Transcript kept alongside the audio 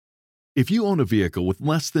If you own a vehicle with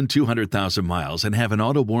less than 200,000 miles and have an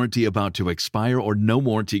auto warranty about to expire or no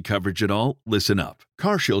warranty coverage at all, listen up.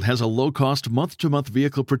 CarShield has a low-cost month-to-month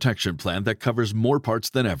vehicle protection plan that covers more parts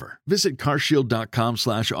than ever. Visit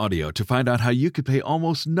carshield.com/audio to find out how you could pay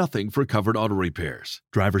almost nothing for covered auto repairs.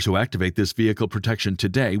 Drivers who activate this vehicle protection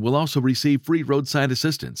today will also receive free roadside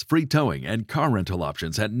assistance, free towing, and car rental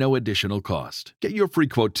options at no additional cost. Get your free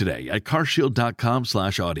quote today at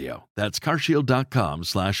carshield.com/audio. That's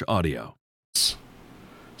carshield.com/audio.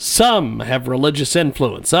 Some have religious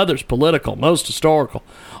influence, others political, most historical.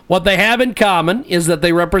 What they have in common is that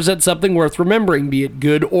they represent something worth remembering, be it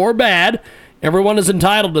good or bad. Everyone is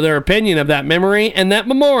entitled to their opinion of that memory and that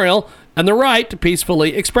memorial and the right to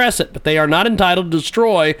peacefully express it, but they are not entitled to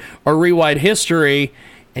destroy or rewrite history.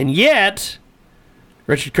 And yet,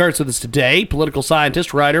 Richard Kurtz with us today, political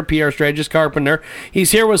scientist, writer, PR strategist, carpenter.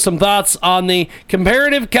 He's here with some thoughts on the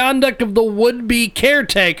comparative conduct of the would-be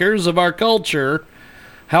caretakers of our culture.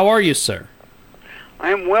 How are you, sir?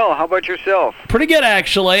 I'm well. How about yourself? Pretty good,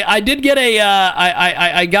 actually. I did get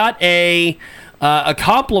I got a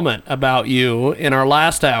compliment about you in our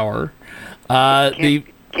last hour.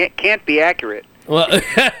 Can't be accurate. Well,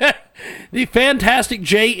 the fantastic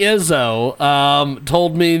Jay Izzo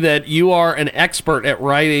told me that you are an expert at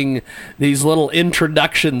writing these little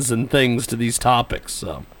introductions and things to these topics.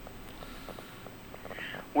 So.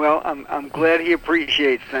 Well, I'm glad he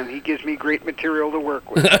appreciates them. He gives me great material to work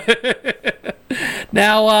with.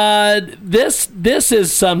 Now, this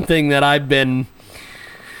is something that I've been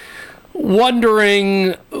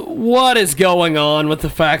wondering what is going on with the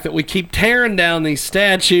fact that we keep tearing down these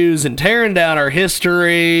statues and tearing down our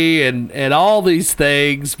history and all these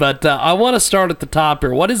things. But I want to start at the top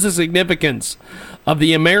here. What is the significance of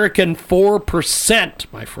the American 4%,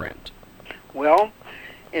 my friend? Well,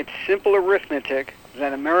 it's simple arithmetic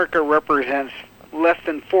that America represents less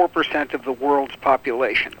than 4% of the world's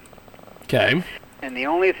population. Okay. And the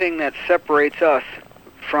only thing that separates us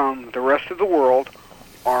from the rest of the world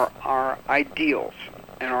are our ideals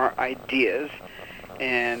and our ideas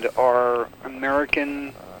and our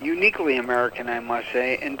American, uniquely American, I must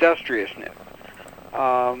say, industriousness.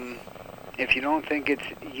 If you don't think it's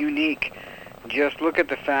unique, just look at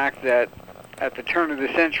the fact that at the turn of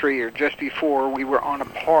the century or just before, we were on a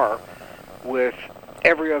par with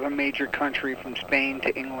every other major country from Spain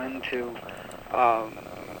to England to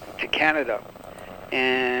Canada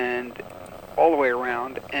and all the way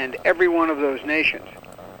around, and every one of those nations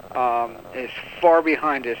is far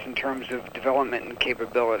behind us in terms of development and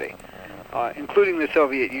capability, including the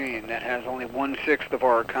Soviet Union that has only 1/6 of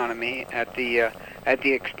our economy at the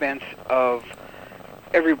expense of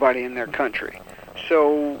everybody in their country.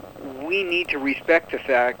 So we need to respect the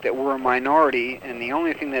fact that we're a minority, and the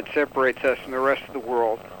only thing that separates us from the rest of the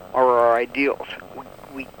world are our ideals.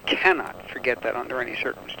 We cannot forget that under any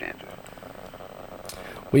circumstances.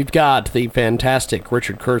 We've got the fantastic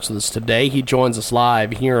Richard Kurtz with us today. He joins us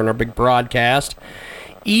live here on our big broadcast.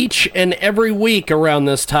 Each and every week around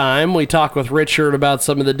this time, we talk with Richard about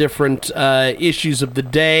some of the different issues of the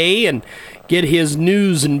day and get his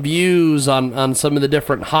news and views on some of the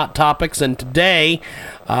different hot topics. And today,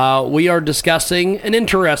 we are discussing an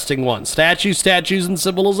interesting one, statues, and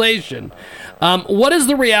civilization. What is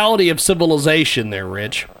the reality of civilization there,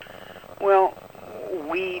 Rich? Well,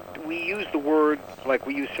 we use the word, like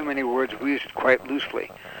we use so many words, we use it quite loosely.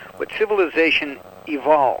 But civilization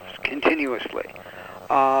evolves continuously.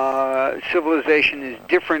 Civilization is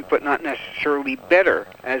different but not necessarily better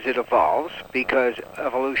as it evolves, because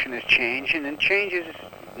evolution has changed, and change is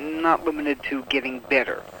not limited to getting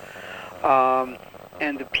better.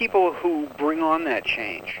 And the people who bring on that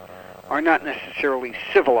change are not necessarily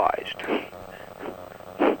civilized,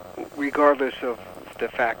 regardless of the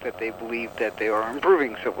fact that they believe that they are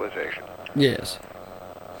improving civilization. Yes.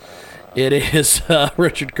 It is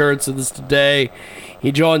Richard Kurtz with us today.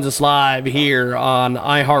 He joins us live here on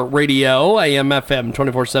iHeartRadio,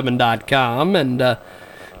 AMFM247.com, and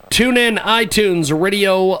tune in iTunes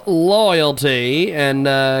Radio Loyalty. And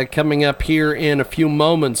coming up here in a few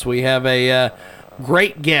moments, we have a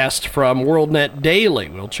great guest from WorldNet Daily.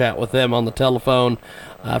 We'll chat with them on the telephone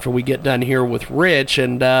after we get done here with Rich.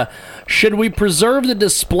 And should we preserve the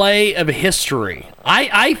display of history?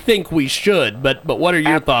 I think we should, but what are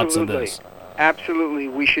your thoughts on this? Absolutely.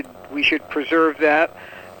 We should preserve that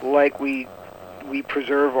like we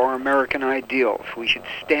preserve our American ideals. We should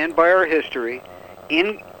stand by our history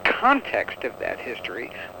in context of that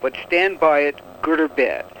history, but stand by it good or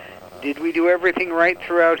bad. Did we do everything right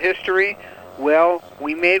throughout history? Well,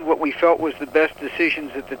 we made what we felt was the best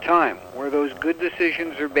decisions at the time. Were those good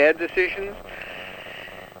decisions or bad decisions?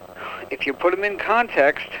 If you put them in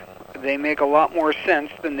context, they make a lot more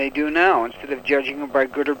sense than they do now. Instead of judging them by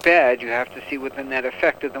good or bad, you have to see what the net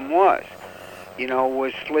effect of them was.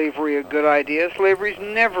 Was slavery a good idea? Slavery's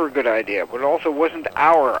never a good idea, but it also wasn't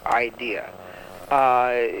our idea.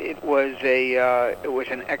 It was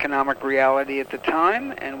an economic reality at the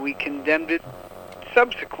time, and we condemned it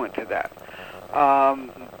subsequent to that.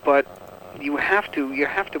 But you have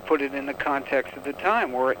to put it in the context of the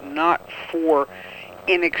time. Were it not for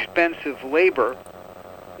inexpensive labor,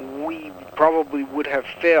 we probably would have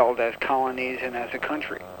failed as colonies and as a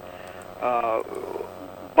country.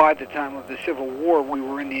 By the time of the Civil War, we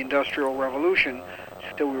were in the Industrial Revolution,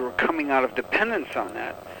 so we were coming out of dependence on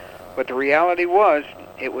that. But the reality was,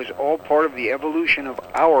 it was all part of the evolution of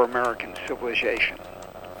our American civilization.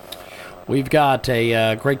 We've got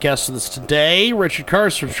a great guest with us today. Richard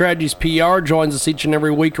Kurtz from Strategies PR joins us each and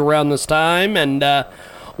every week around this time. And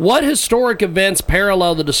what historic events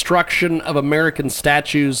parallel the destruction of American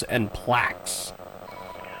statues and plaques?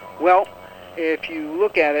 Well, if you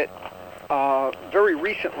look at it, very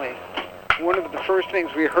recently, one of the first things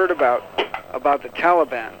we heard about the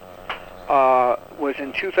Taliban was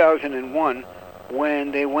in 2001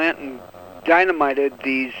 when they went and dynamited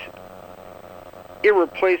these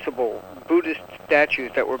irreplaceable Buddhist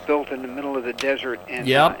statues that were built in the middle of the desert in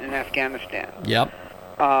Afghanistan. Yep.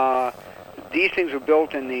 These things were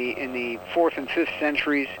built in the 4th and 5th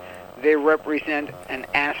centuries. They represent an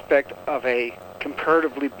aspect of a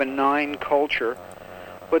comparatively benign culture,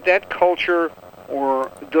 but that culture, or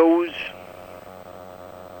those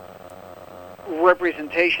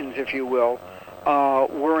representations, if you will,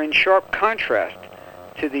 were in sharp contrast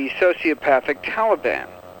to the sociopathic Taliban,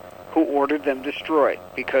 who ordered them destroyed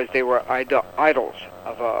because they were idols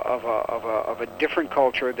of a different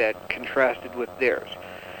culture that contrasted with theirs.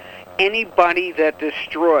 Anybody that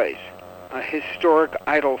destroys a historic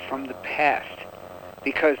idol from the past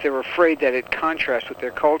because they're afraid that it contrasts with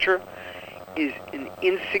their culture is an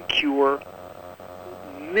insecure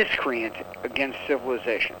miscreant against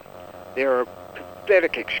civilization. They're a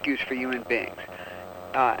pathetic excuse for human beings,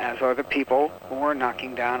 as are the people who are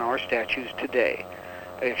knocking down our statues today.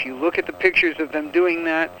 If you look at the pictures of them doing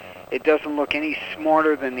that, it doesn't look any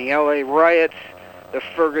smarter than the LA riots, the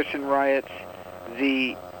Ferguson riots,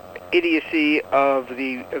 the idiocy of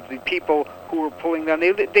the people who were pulling down.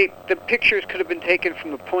 The pictures could have been taken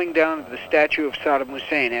from the pulling down of the statue of Saddam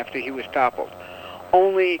Hussein after he was toppled.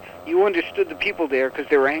 Only you understood the people there because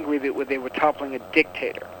they were angry that they were toppling a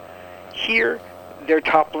dictator. Here, they're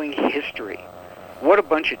toppling history. What a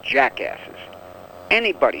bunch of jackasses.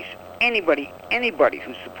 Anybody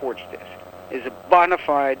who supports this is a bona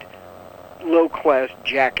fide, low-class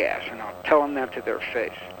jackass, and I'll tell them that to their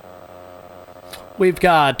face. We've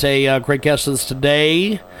got a great guest with us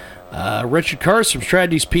today. Richard Kurtz from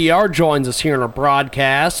Strategies PR joins us here in our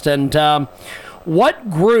broadcast. And what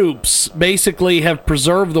groups basically have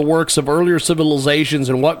preserved the works of earlier civilizations,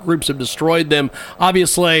 and what groups have destroyed them?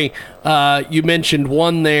 Obviously, you mentioned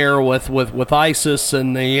one there with ISIS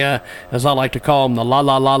and the, as I like to call them, the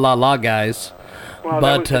la guys. Well,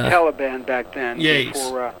 that was the Taliban back then,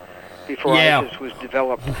 before ISIS was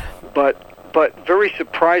developed. But very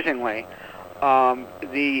surprisingly,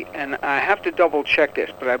 and I have to double check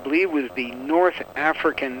this, but I believe it was the North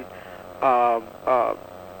African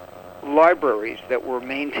libraries that were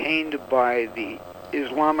maintained by the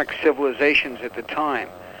Islamic civilizations at the time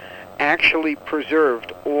actually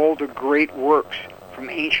preserved all the great works from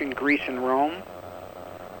ancient Greece and Rome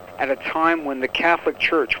at a time when the Catholic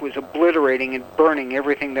Church was obliterating and burning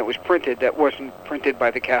everything that was printed that wasn't printed by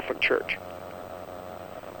the Catholic Church.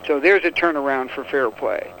 So there's a turnaround for fair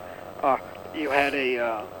play. You had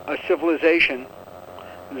a civilization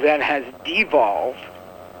that has devolved,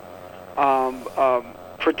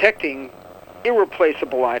 protecting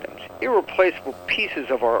irreplaceable items, irreplaceable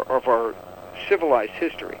pieces of our civilized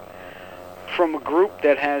history, from a group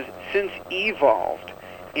that has since evolved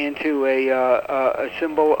into a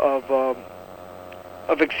symbol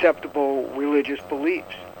of acceptable religious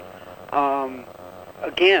beliefs.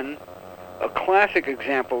 Again, a classic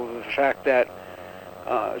example of the fact that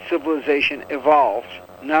civilization evolves,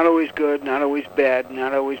 not always good, not always bad,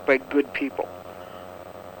 not always by good people.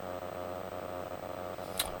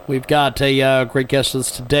 We've got a great guest with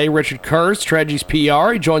us today, Richard Kurtz, Strategies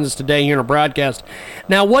PR. He joins us today here in our broadcast.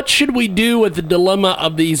 Now, what should we do with the dilemma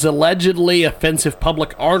of these allegedly offensive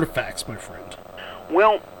public artifacts, my friend?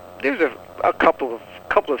 Well, there's a couple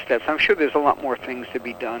of steps. I'm sure there's a lot more things to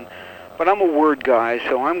be done, but I'm a word guy,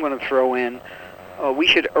 so I'm going to throw in we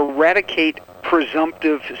should eradicate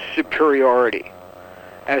presumptive superiority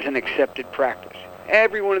as an accepted practice.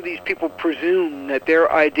 Every one of these people presume that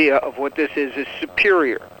their idea of what this is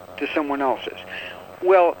superior to someone else's.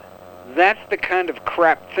 Well, that's the kind of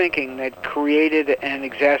crap thinking that created and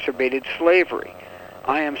exacerbated slavery.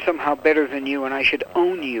 I am somehow better than you and I should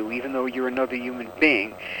own you even though you're another human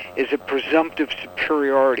being, is a presumptive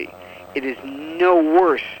superiority. It is no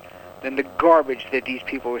worse than the garbage that these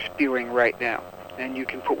people are spewing right now. And you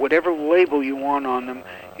can put whatever label you want on them.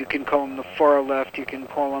 You can call them the far left, you can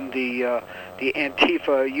call them the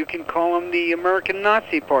Antifa, you can call them the American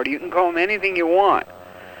Nazi Party, you can call them anything you want.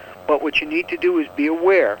 But what you need to do is be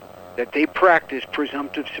aware that they practice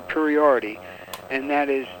presumptive superiority, and that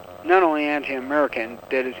is not only anti-American,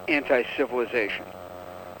 that is anti-civilization.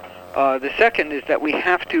 The second is that we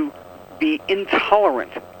have to be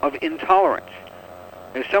intolerant of intolerance.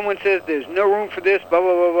 If someone says there's no room for this, blah,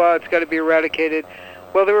 blah, blah, blah, it's got to be eradicated,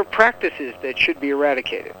 well, there are practices that should be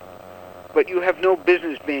eradicated. But you have no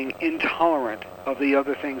business being intolerant of the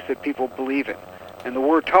other things that people believe in. And the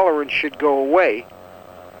word tolerance should go away,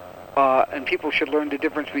 and people should learn the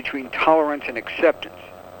difference between tolerance and acceptance.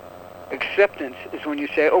 Acceptance is when you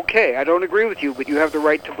say, okay, I don't agree with you, but you have the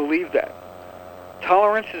right to believe that.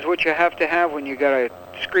 Tolerance is what you have to have when you got a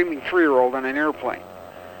screaming 3-year-old on an airplane.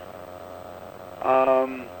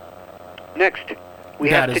 Next, we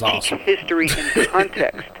have to teach history in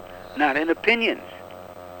context, not in opinions.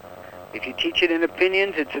 If you teach it in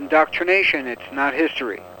opinions, it's indoctrination, it's not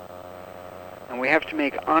history. And we have to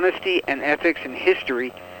make honesty and ethics in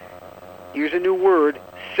history, here's a new word,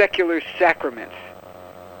 secular sacraments.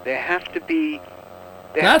 They have to be...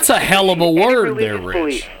 That's a hell of a word there, Rich.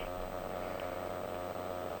 Belief.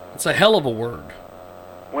 It's a hell of a word.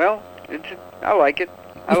 Well, I like it.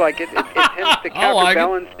 I like it. It tends to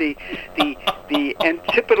counterbalance the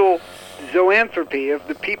antipodal zoanthropy of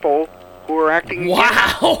the people who are acting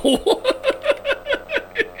against. Wow!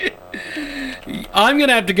 I'm going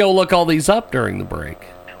to have to go look all these up during the break.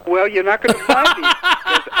 Well, you're not going to find these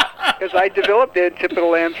because I developed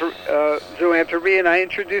antipodal zoanthropy and I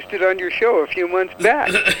introduced it on your show a few months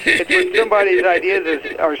back. It's when somebody's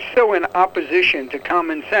ideas are so in opposition to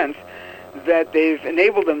common sense that they've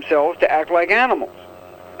enabled themselves to act like animals.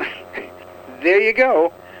 There you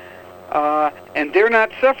go. And they're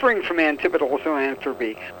not suffering from antipodal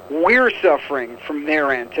zoanthropy. We're suffering from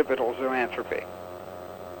their antipodal zoanthropy.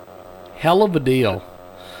 Hell of a deal.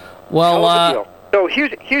 Well, hell of a deal. So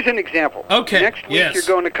here's an example. Okay. Next week you're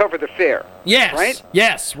going to cover the fair. Yes. Right?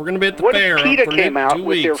 Yes. We're going to be at the what fair. What if PETA came out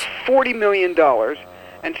with their $40 million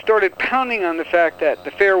and started pounding on the fact that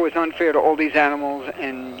the fair was unfair to all these animals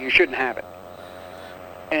and you shouldn't have it?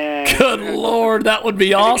 And, good Lord, that would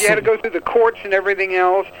be awesome. If you had to go through the courts and everything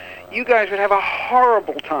else, you guys would have a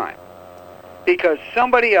horrible time because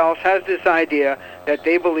somebody else has this idea that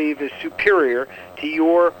they believe is superior to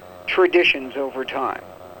your traditions over time.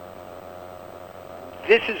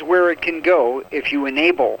 This is where it can go if you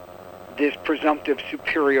enable this presumptive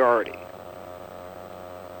superiority.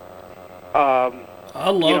 I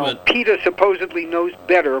love it. PETA supposedly knows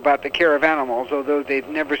better about the care of animals, although they've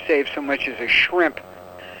never saved so much as a shrimp.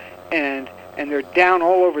 And they're down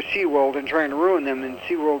all over SeaWorld and trying to ruin them. And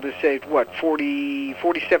SeaWorld has saved,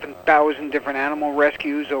 47,000 different animal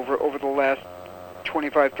rescues over the last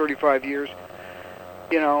 25, 35 years.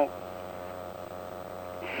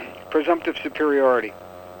 Presumptive superiority.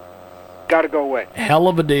 Got to go away. Hell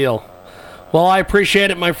of a deal. Well, I appreciate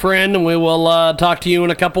it, my friend, and we will talk to you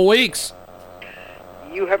in a couple weeks.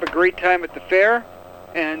 You have a great time at the fair,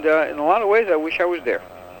 and in a lot of ways, I wish I was there.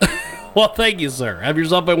 Well, thank you, sir. Have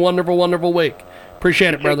yourself a wonderful, wonderful week.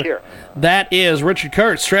 Appreciate it, brother. Take care. That is Richard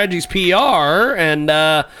Kurtz, Strategies PR,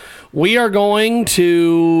 and we are going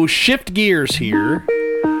to shift gears here,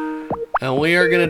 and we are going to